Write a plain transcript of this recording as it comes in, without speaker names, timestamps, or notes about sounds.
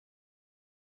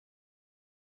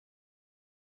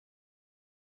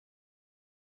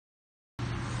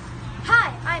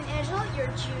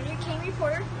your junior King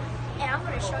reporter, and I'm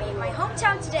going to show you my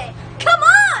hometown today. Come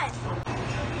on!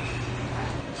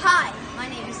 Hi, my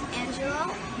name is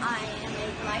Angelo. I am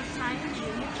a lifetime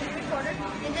junior King reporter,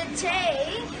 and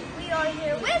today we are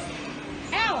here with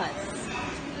Alice.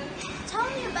 Tell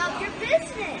me about your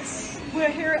business. We're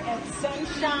here at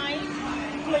Sunshine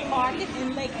Flea Market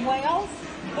in Lake Wales,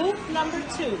 booth number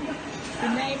 2. The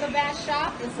name of our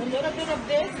shop is a little bit of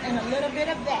this and a little bit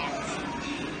of that.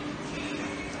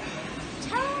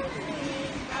 Tell me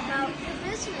about your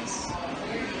business.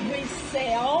 We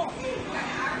sell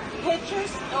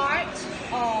pictures, art,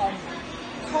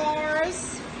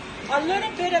 cars, a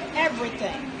little bit of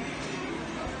everything.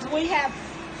 We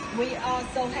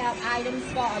also have items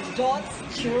for adults,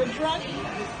 children.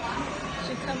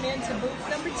 Should come into booth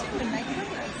number 2 and make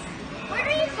colors. Where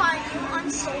do you find you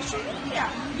on social media?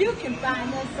 You can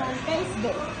find us on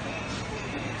Facebook.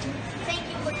 Thank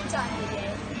you for your time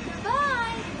today.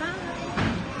 Bye. Bye.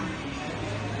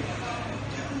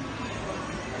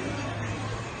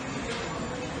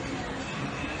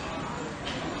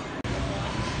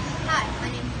 Hi, my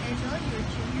name is Angelo, your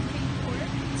junior King reporter.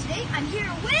 Today I'm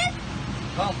here with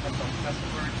Tom from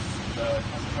customers, the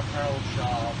custom apparel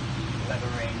shop,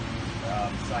 lettering,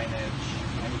 signage,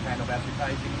 any kind of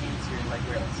advertising needs here in Lake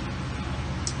Wales.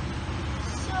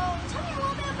 So, tell me a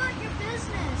little bit about your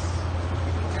business.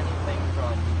 Anything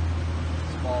from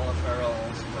small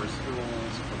apparels for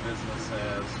schools, for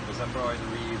businesses, with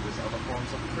embroidery, with other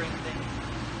forms of printing,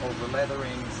 over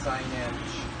lettering,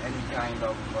 signage, any kind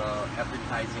of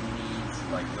advertising needs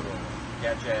like little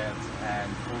gadgets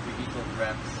and full digital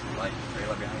wraps like the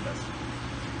trailer behind us.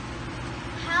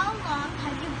 How long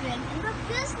have you been in the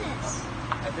business?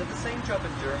 I did the same job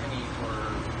in Germany for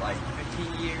like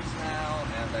 15 years now,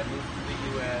 and I moved to the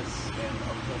US in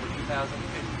October 2015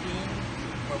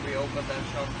 when we opened that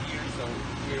shop here. So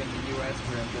here in the US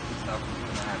we're in business now for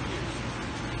 2.5 years.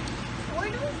 Where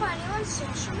do we find you on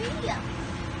social media?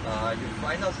 You can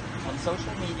find us on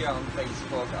social media on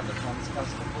Facebook under Tom's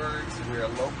Custom Works. We're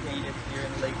located here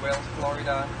in Lake Wales,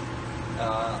 Florida,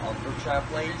 on Brookshire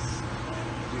Place.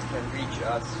 You can reach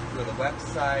us through the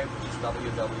website, which is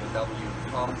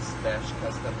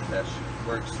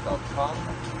www.toms-custom-works.com,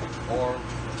 or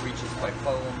reach us by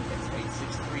phone. It's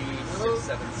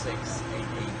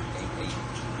 863-676-8888.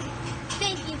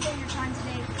 Thank you for your time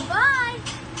today. Goodbye.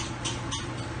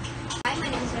 Hi, my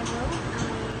name is Angelo. I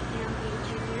am a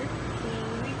junior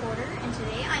King reporter, and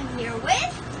today I'm here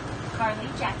with Carly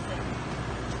Jackson.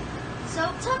 So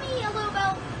tell me a little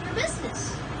about your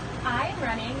business. I am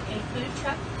running a food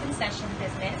truck concession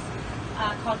business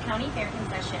called County Fair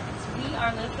Concessions. We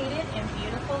are located in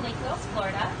beautiful Lake Wales,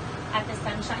 Florida at the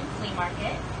Sunshine Flea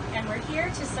Market, and we're here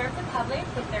to serve the public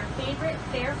with their favorite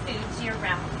fair foods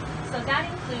year-round. So that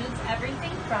includes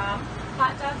everything from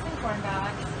hot dogs and corn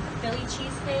dogs, Philly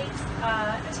cheesesteaks,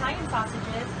 Italian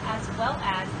sausages, as well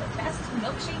as the best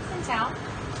milkshakes in town.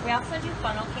 We also do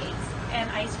funnel cakes and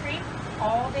ice cream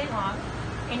all day long,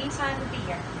 any time of the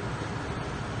year.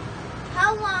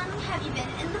 How long have you been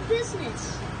in the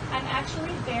business? I'm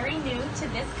actually very new to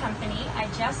this company. I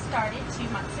just started 2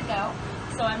 months ago,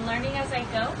 so I'm learning as I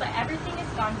go, but everything has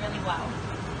gone really well.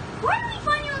 Where do we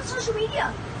find you on social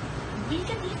media? We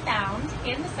can be found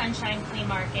in the Sunshine Flea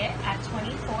Market at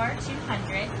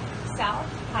 24200 South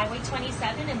Highway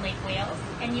 27 in Lake Wales,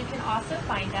 and you can also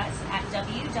find us at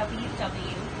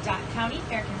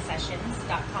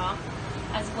www.countyfairconcessions.com,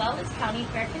 as well as County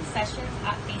Fair Concessions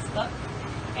at Facebook,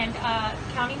 and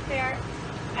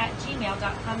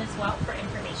countyfair@gmail.com as well for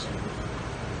information.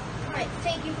 All right,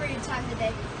 thank you for your time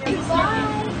today.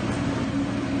 Bye.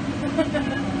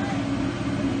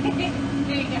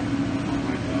 There you go.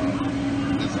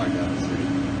 That's all I gotta see.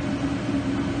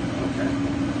 Okay.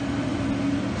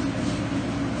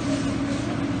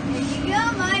 There you go,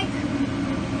 Mike.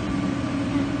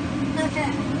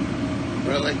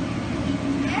 Really?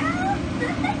 Yeah.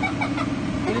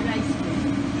 Good ice cream.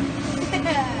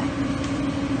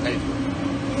 Hey.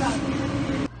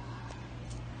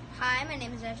 Hi, my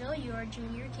name is Angelo. You are a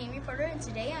junior King reporter, and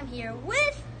today I'm here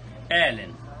with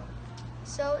Alan.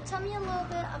 So tell me a little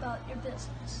bit about your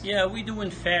business. Yeah, we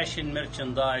doing fashion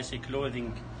merchandise, a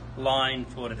clothing line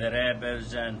for the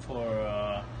rappers and for,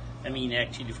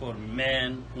 actually for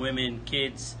men, women,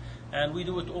 kids, and we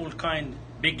do it all kind,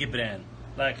 big brand,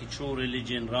 like True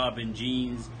Religion, Robin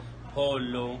Jeans,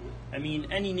 Polo.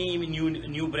 Any name,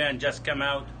 new brand just come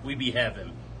out, we be have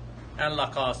them, and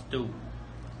Lacoste too.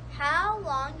 How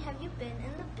long have you been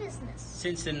in the business?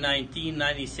 Since in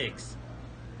 1996.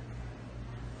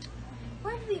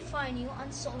 Where do we find you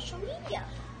on social media?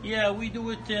 Yeah, we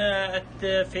do it at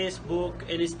Facebook,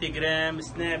 Instagram,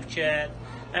 Snapchat,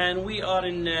 and we are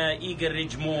in Eagle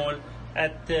Ridge Mall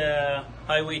at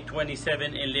Highway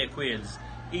 27 in Lake Wales.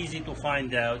 Easy to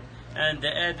find out, and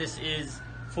the address is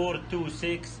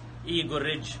 426 Eagle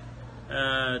Ridge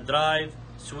Drive,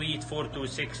 Suite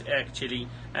 426 actually,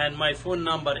 and my phone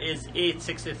number is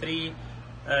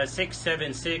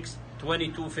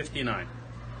 863-676-2259.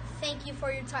 Thank you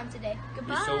for your time today.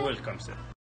 Goodbye. You're so welcome, sir.